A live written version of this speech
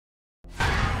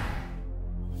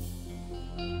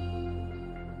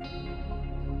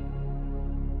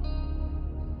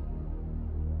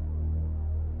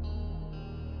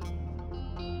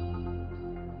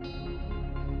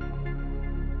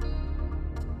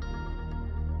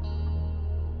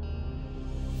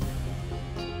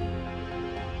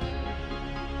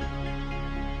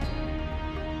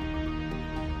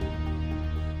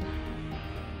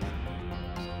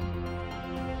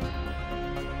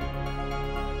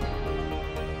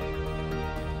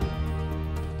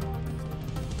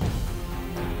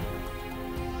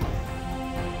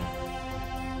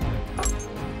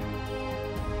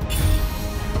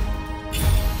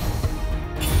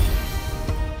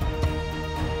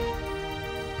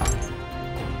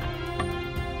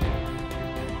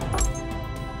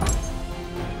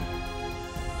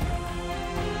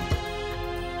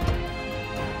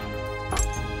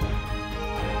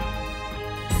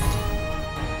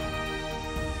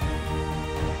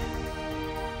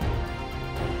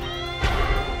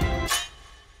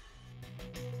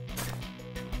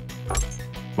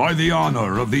By the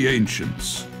honor of the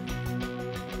ancients.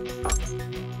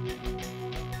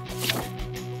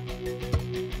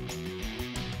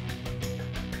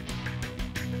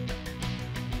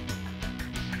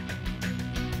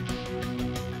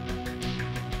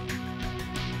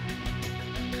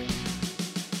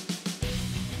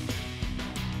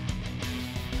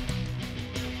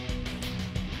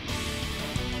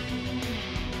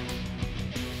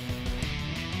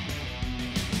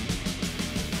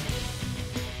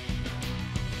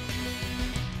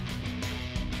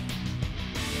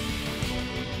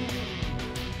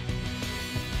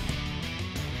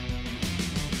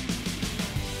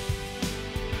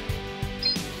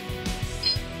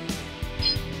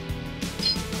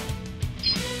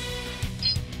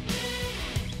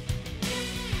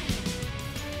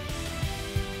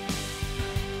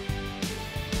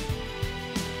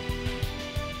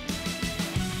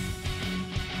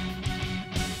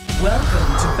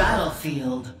 Welcome to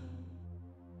Battlefield.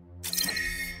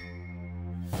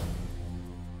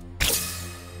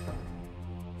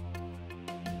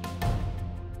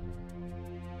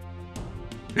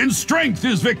 In strength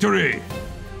is victory!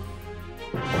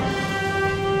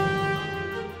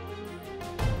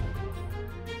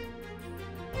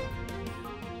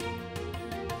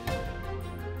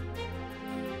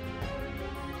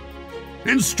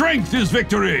 In strength is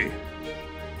victory!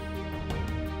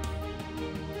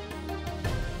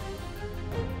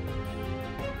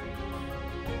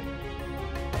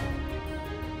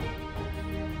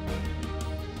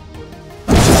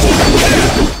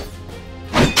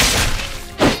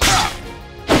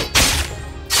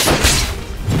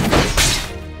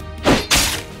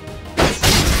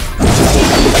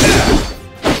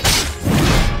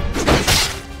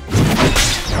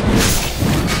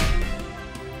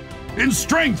 In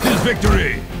strength is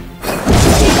victory!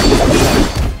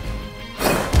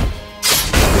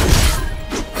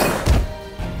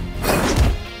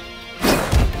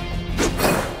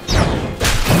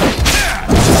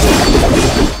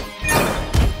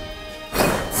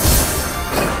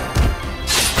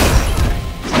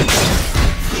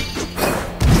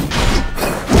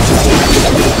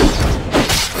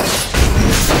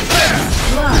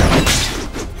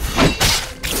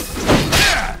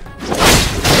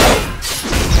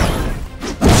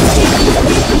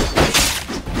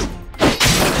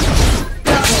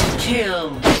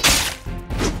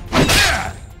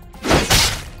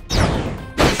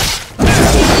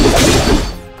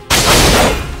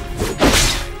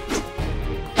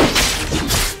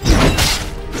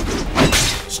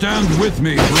 Stand with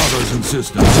me, brothers and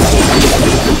sisters.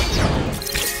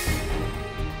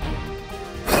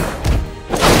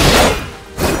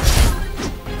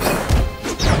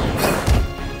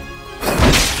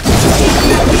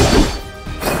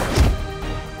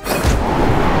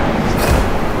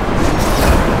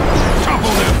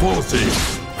 Topple their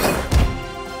forces!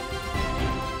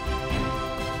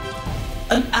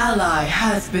 An ally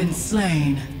has been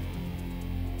slain.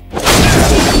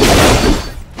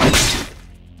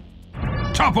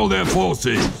 Topple their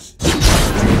forces!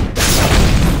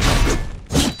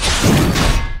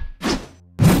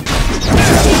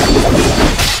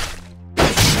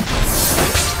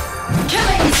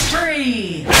 Killing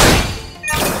spree!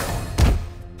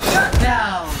 Shut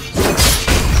down!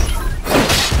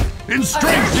 In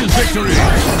strength is victory!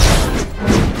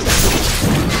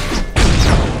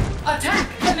 Attack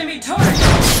enemy turret!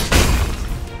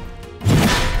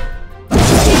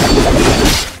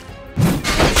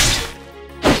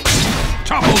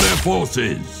 Topple their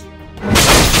forces!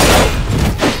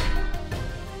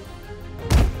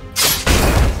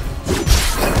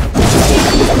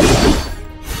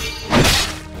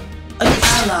 An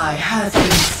ally has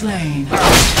been slain.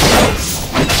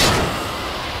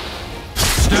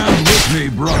 Stand with me,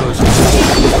 brothers and sisters.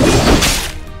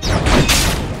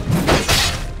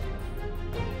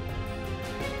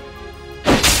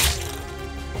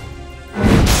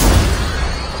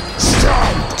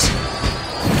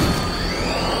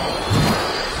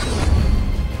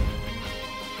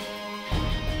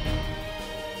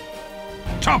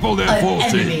 Topple their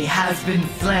forces! An enemy has been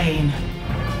slain.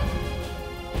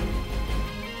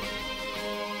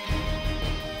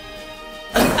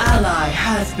 An ally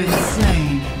has been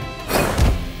slain.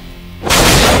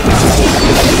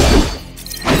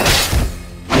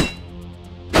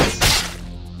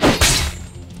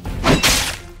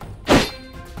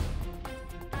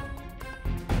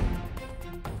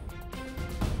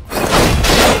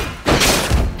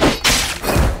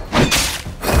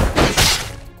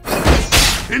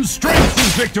 In strength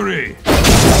is victory!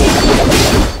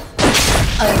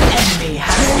 An enemy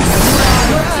has been slain.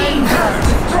 Your team has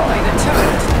destroyed a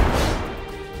turret.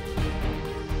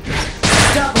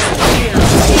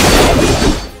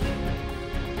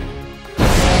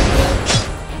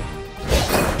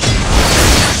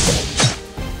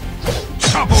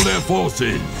 Topple their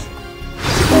forces!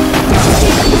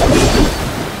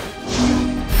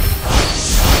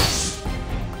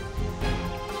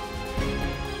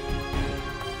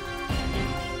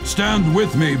 Stand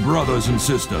with me, brothers and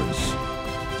sisters.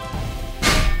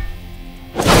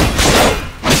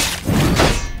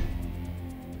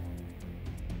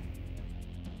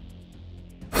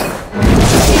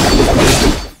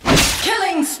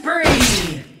 Killing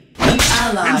spree! An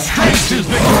ally Instinct is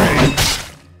victory!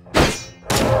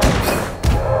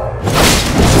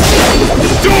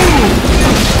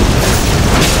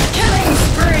 Killing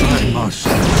spree! Must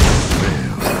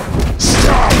fail.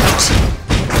 Stop it!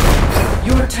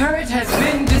 Your turret has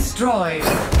been destroyed.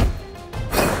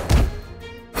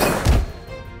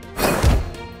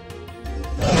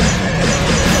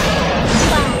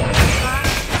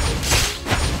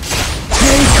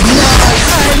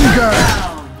 Anger!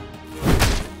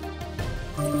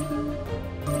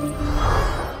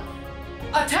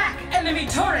 Attack enemy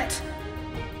turret!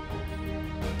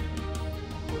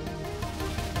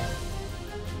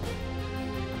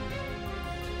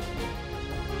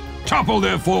 Topple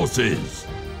their forces!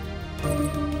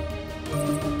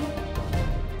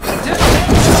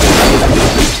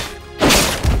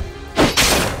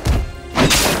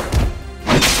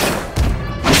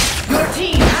 Your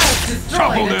team has destroyed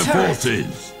Topple a their turret.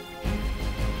 forces!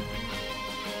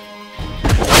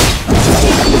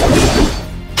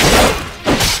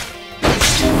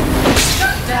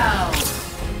 Shut down.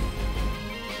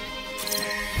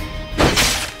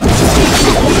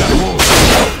 Topple their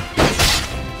forces!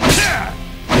 Yeah!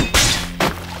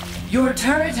 Your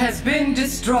turret has been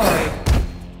destroyed.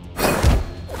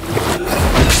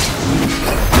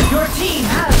 Your team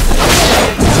has destroyed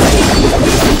a turret.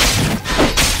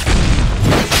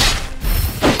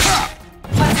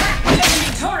 Attack enemy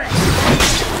turret.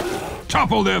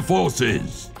 Topple their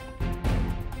forces!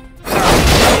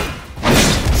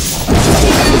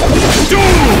 You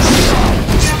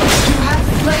have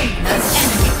slain an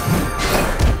enemy.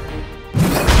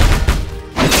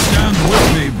 Stand with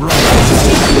me, brothers!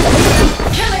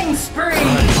 Killing spree.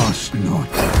 Must not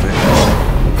fail.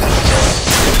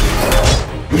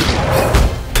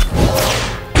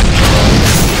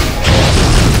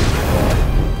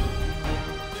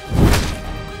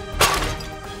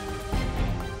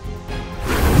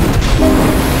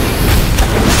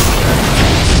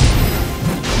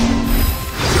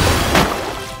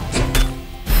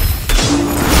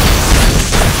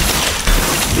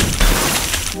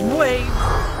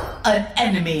 An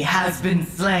enemy has been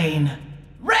slain.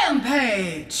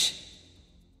 Rampage!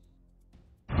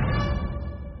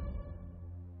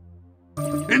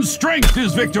 In strength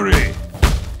is victory!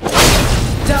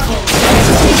 Double.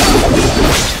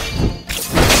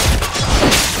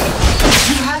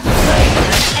 You have slain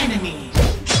an enemy.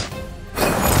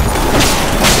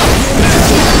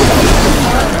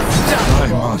 I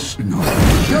must not.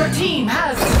 Your team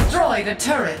has destroyed a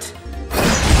turret.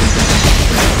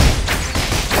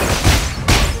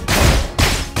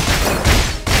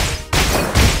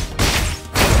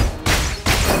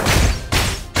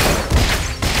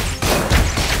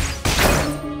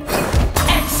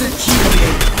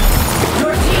 Executed.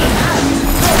 Your team has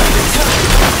destroyed a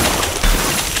turret.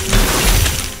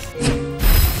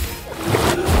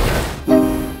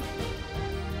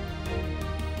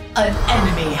 An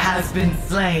enemy has been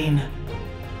slain.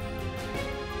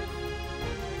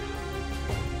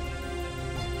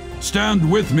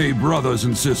 Stand with me, brothers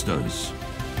and sisters.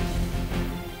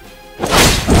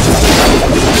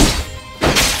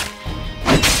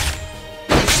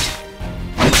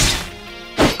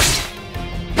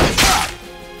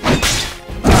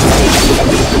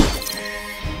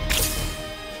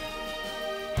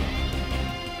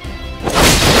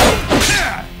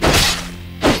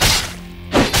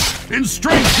 In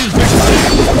strength is victory!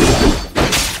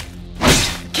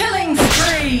 Killing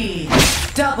spree!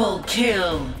 Double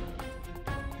kill!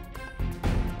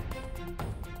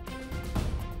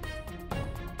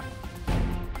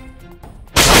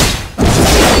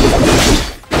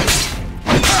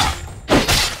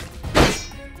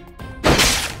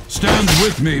 Stand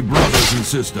with me, brothers and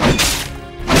sisters.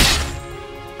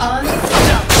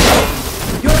 Unstoppable!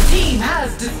 Your team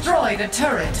has destroyed a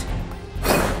turret.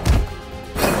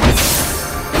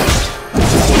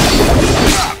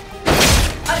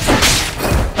 Attack!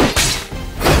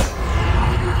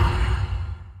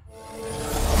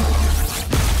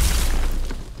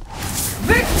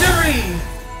 Victory!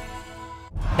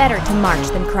 Better to march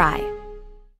than cry.